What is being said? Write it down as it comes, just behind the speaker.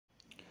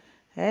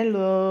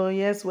Hello,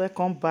 yes,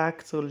 welcome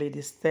back to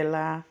Lady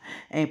Stella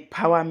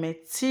Empowerment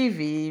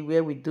TV,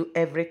 where we do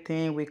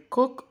everything. We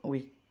cook,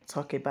 we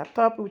talk about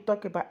topic, we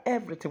talk about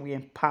everything. We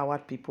empower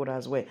people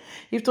as well.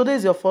 If today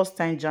is your first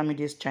time joining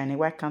this channel,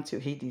 why can't you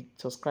hit the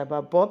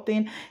subscriber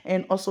button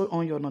and also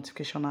on your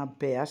notification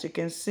bell? As you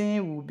can see,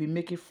 we'll be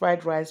making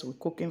fried rice. We're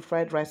cooking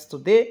fried rice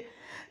today.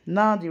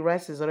 Now the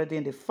rice is already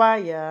in the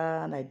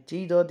fire, and I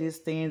did all these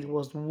things,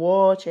 was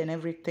watch and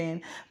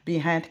everything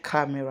behind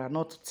camera,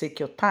 not to take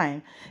your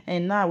time.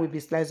 And now we'll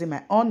be slicing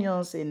my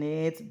onions in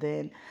it.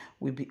 Then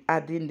we'll be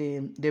adding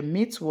the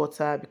meat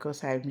water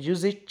because I'm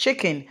using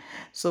chicken.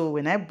 So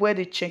when I boil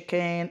the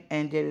chicken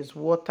and there is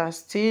water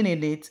still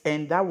in it,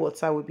 and that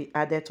water will be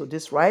added to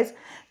this rice.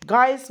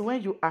 Guys,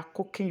 when you are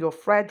cooking your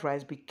fried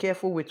rice, be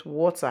careful with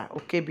water.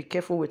 Okay, be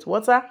careful with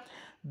water.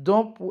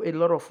 Don't put a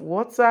lot of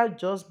water.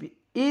 Just be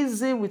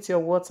easy with your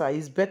water.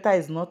 It's better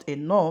is not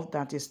enough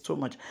than it's too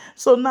much.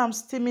 So now I'm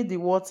steaming the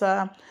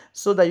water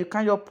so that you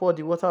can't just pour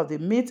the water of the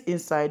meat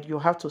inside. You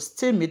have to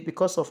steam it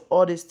because of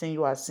all these things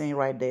you are seeing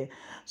right there.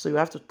 So you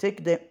have to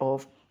take them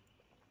off,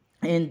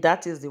 and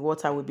that is the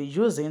water we'll be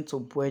using to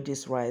boil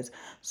this rice.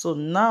 So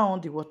now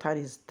the water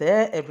is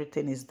there,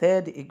 everything is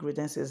there, the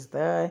ingredients is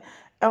there,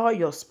 all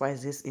your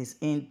spices is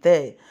in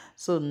there.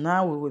 So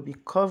now we will be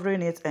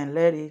covering it and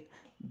let it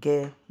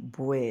get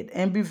boiled.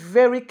 And be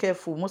very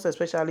careful, most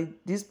especially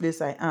this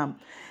place I am,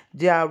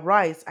 their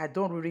rice I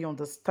don't really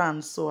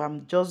understand, so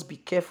I'm just be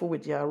careful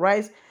with their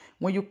rice.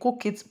 When you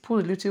cook it,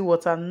 put a little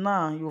water.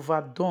 Now you've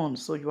done,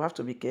 so you have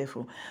to be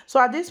careful. So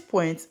at this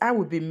point, I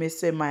will be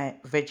mixing my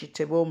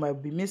vegetable. I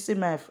will be mixing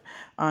my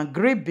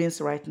green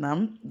beans right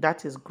now.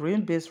 That is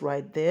green beans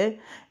right there.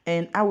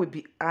 And I will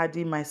be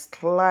adding my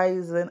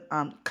slicing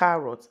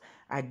carrots.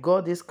 I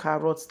got this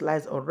carrot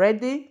slice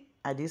already.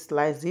 I did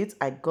slice it.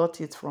 I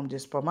got it from the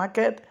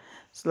supermarket,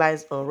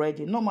 sliced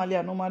already. I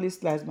normally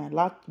slice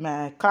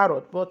my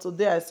carrot, but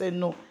today I said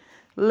no.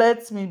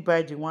 Let me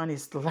buy the one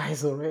is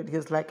sliced already.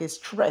 It's like a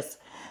stress.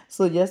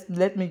 So yes,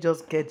 let me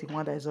just get the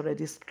one that is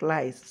already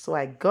sliced. So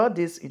I got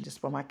this in the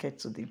supermarket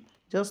today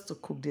just to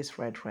cook this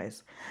fried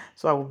rice.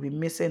 So I will be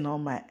mixing all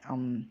my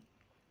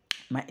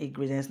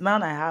ingredients.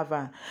 Now I have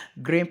a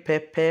green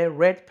pepper,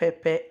 red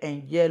pepper,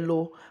 and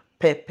yellow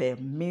pepper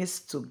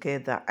mixed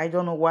together. I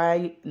don't know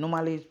why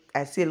normally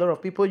I see a lot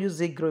of people use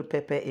the green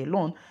pepper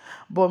alone,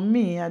 but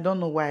me, I don't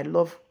know why I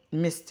love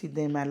mixing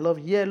them. I love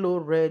yellow,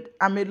 red.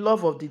 I'm a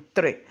love of the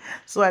three,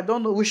 so I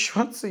don't know which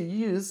one to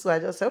use. So I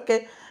just say,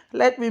 okay,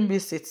 let me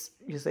mix it.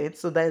 You say,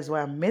 so that is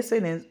why I'm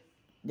mixing it.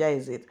 That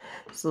is it.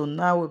 So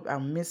now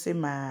I'm mixing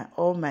my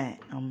all my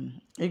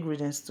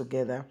ingredients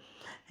together.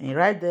 And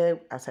right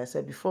there, as I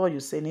said before, you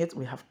seen it,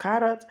 we have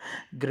carrot,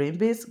 green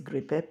beans,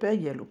 green pepper,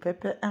 yellow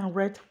pepper, and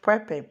red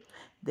pepper.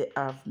 They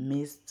are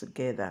mixed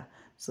together.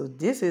 So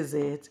this is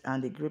it,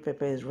 and the green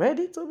pepper is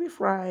ready to be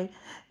fried.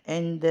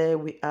 And there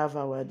we have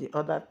the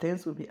other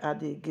things. We'll be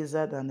adding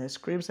gizzard and the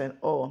creams and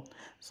all.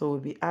 So we'll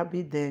be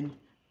adding them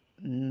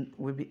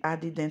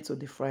to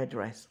the fried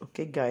rice.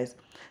 Okay, guys.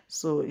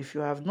 So if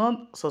you have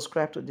not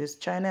subscribed to this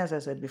channel, as I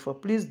said before,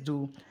 please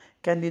do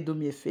kindly do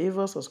me a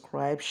favor,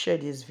 subscribe, share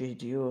this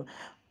video,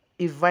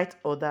 invite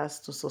others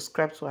to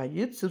subscribe to our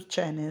YouTube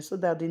channel so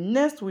that the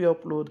next we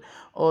upload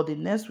or the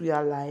next we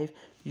are live,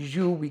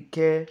 you will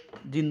get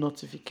the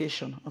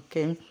notification.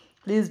 Okay,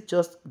 please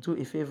just do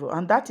a favor,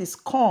 and that is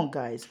corn,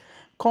 guys.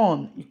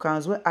 Corn, you can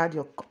as well add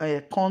your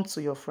corn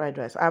to your fried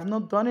rice. I've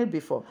not done it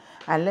before.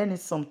 I learned it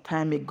some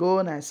time ago,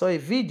 and I saw a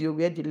video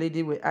where the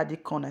lady will add the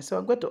corn. I said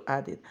I'm going to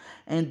add it,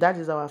 and that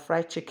is our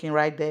fried chicken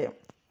right there.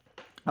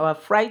 Our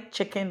fried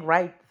chicken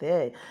right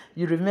there.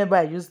 You remember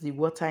I used the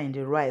water in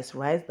the rice,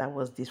 right? That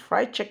was this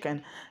fried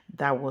chicken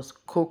that was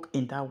cooked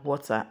in that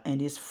water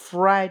and it's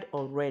fried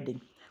already.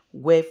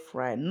 Well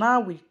fried. Now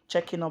we're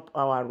checking up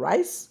our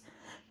rice.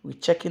 We're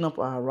checking up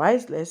our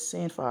rice. Let's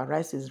see if our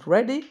rice is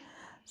ready.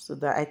 So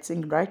that I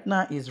think right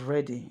now is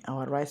ready.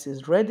 Our rice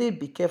is ready.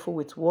 Be careful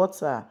with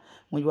water.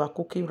 When you are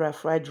cooking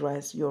fried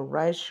rice, your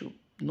rice should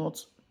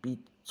not be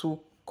too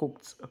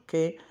cooked,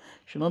 okay?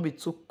 Should not be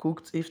too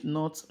cooked. If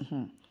not,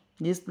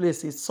 this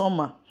place is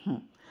summer.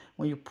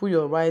 When you put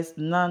your rice,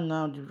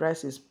 now the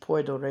rice is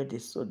spoiled already.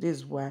 So this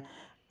is why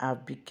I'll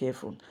be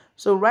careful.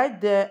 So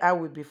right there, I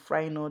will be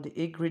frying all the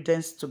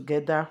ingredients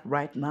together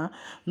right now.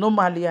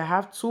 Normally, I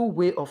have two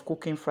way of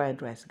cooking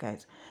fried rice,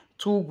 guys.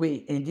 Two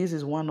way, and this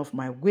is one of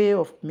my way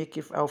of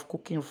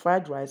cooking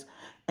fried rice.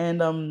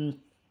 And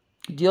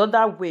the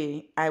other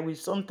way, I will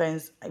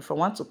sometimes, if I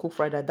want to cook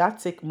fried rice, that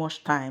take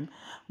much time,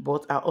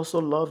 but I also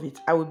love it.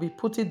 I will be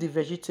putting the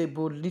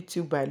vegetable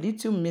little by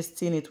little,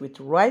 mixing it with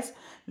rice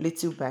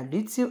little by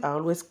little. I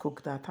always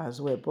cook that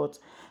as well, but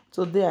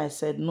today I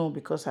said no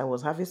because I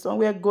was having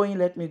somewhere going.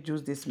 Let me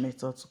use this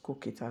method to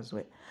cook it as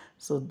well.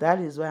 So that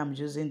is why I'm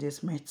using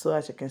this method.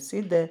 As you can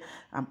see there,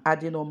 I'm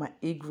adding all my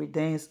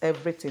ingredients,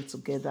 everything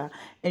together,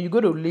 and you're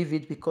going to leave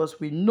it because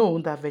we know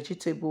that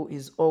vegetable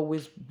is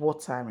always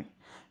watering.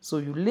 So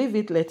you leave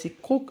it, let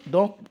it cook.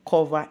 Don't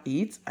cover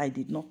it. I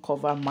did not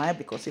cover mine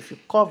because if you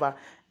cover,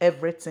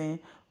 everything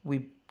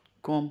will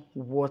become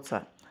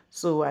water.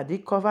 So I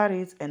did cover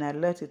it and I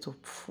let it to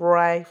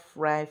fry.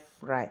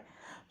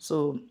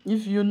 So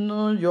if you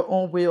know your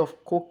own way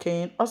of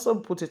cooking, also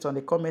put it on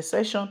the comment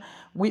section.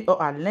 We all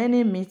are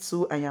learning, me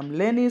too. I am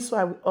learning, so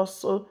I will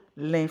also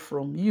learn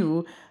from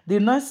you. The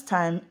next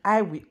time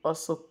I will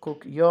also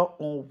cook your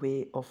own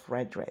way of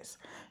fried rice.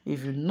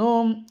 If you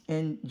know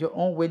and your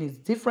own way is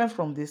different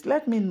from this,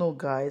 let me know,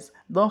 guys.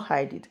 Don't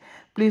hide it.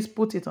 Please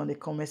put it on the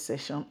comment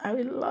section. I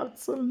would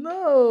love to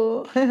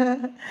know.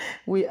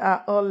 We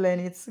are all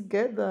learning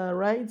together,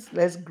 right?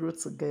 Let's grow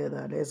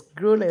together. Let's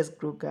grow,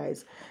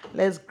 guys.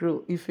 Let's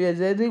grow. If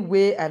there's any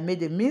way I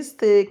made a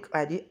mistake,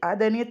 I didn't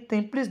add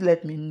anything, please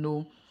let me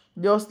know.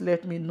 Just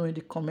let me know in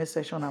the comment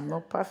section. I'm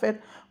not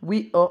perfect.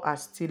 We all are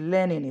still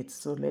learning it.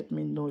 So let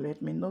me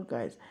know,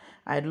 guys.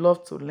 I'd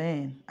love to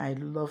learn. I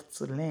love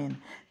to learn.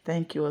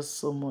 Thank you all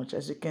so much.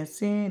 As you can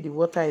see, the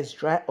water is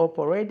dry up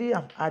already.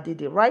 I'm adding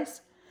the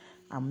rice.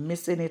 I'm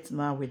mixing it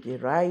now with the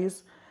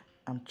rice.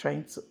 I'm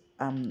trying to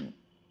I'm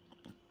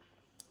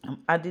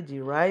adding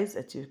the rice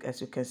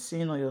as you can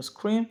see on your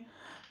screen.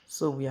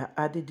 So we are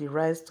adding the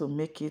rice to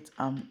make it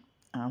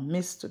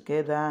mix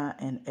together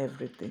and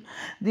everything.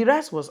 The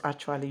rice was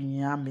actually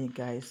yummy,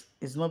 guys.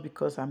 It's not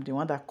because I'm the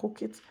one that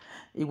cook it.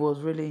 It was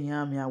really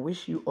yummy. I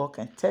wish you all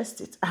can test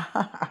it.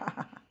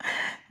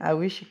 I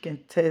wish you can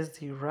taste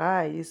the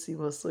rice. It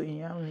was so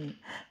yummy.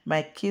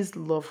 My kids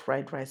love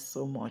fried rice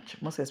so much,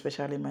 most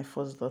especially my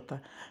first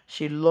daughter.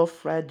 She loves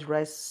fried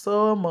rice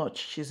so much.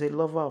 She's a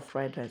lover of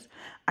fried rice.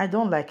 I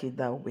don't like it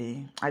that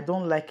way. I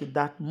don't like it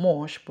that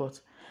much,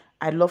 but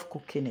I love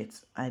cooking it.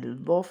 I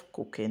love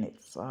cooking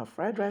it. So our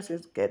fried rice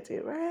is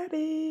getting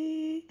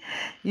ready.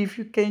 If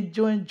you can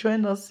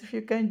join us. If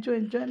you can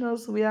join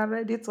us. We are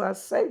ready to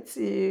accept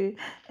you.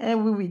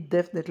 And we will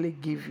definitely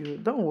give you.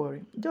 Don't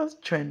worry.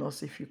 Just join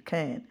us if you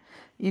can.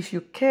 If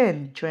you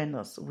can join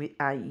us, we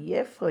are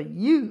here for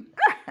you.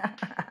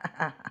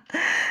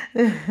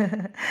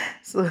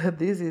 So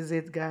this is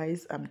it,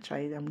 guys. I'm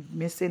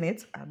missing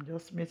it. I'm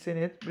just missing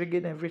it.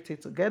 Bringing everything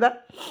together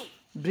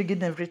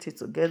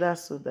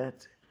so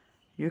that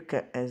you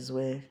can as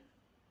well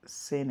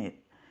see it.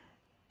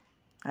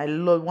 I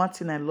love one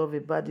thing I love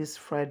about this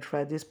fried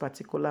rice, this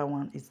particular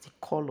one, is the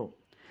color.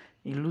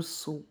 It looks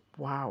so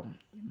wow.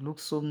 It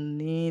looks so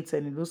neat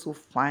and it looks so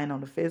fine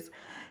on the face.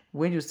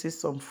 When you see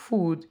some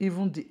food,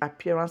 even the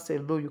appearance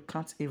alone, you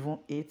can't even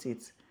eat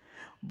it.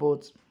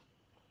 But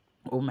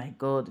oh my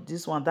god,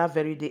 this one, that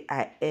very day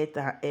I ate,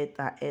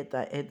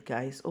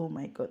 guys. Oh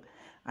my god,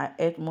 I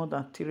ate more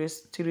than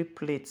three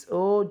plates.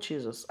 Oh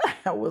Jesus.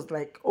 I was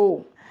like,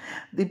 oh,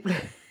 the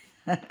plate.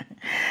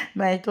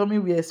 My tummy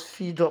was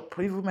filled up.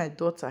 Even my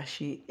daughter,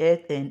 she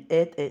ate and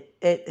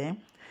ate.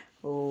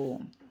 Oh,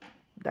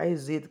 that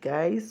is it,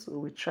 guys. So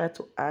we try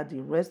to add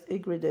the rest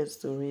ingredients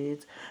to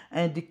it,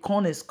 and the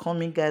corn is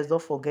coming, guys.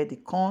 Don't forget the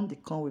corn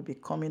will be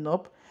coming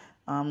up.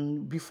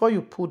 Before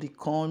you put the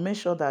corn, make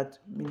sure that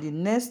in the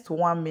next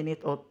 1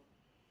 minute or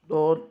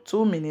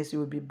 2 minutes you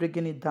will be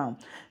breaking it down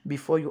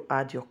before you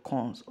add your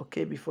corns.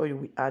 Okay, before you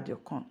will add your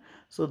corn.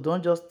 So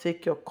don't just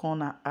take your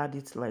corn and add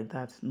it like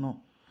that. No,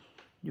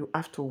 you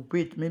have to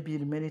wait maybe a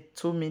minute,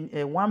 2 minutes,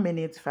 1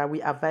 minute. If I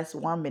will advise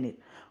 1 minute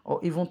or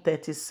even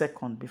 30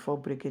 seconds before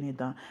breaking it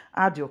down.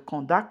 Add your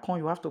corn. That corn,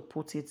 you have to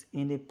put it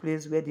in a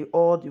place where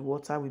all the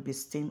water will be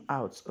steamed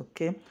out.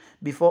 Okay,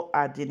 before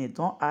adding it,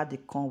 don't add the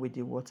corn with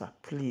the water,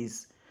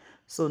 please.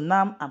 So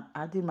now I'm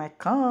adding my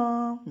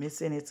corn,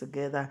 mixing it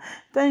together.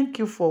 Thank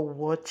you for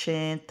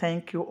watching.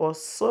 Thank you all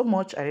so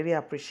much. I really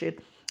appreciate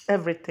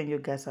everything you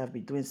guys have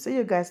been doing. See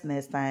you guys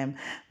next time.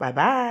 Bye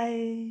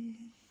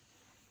bye.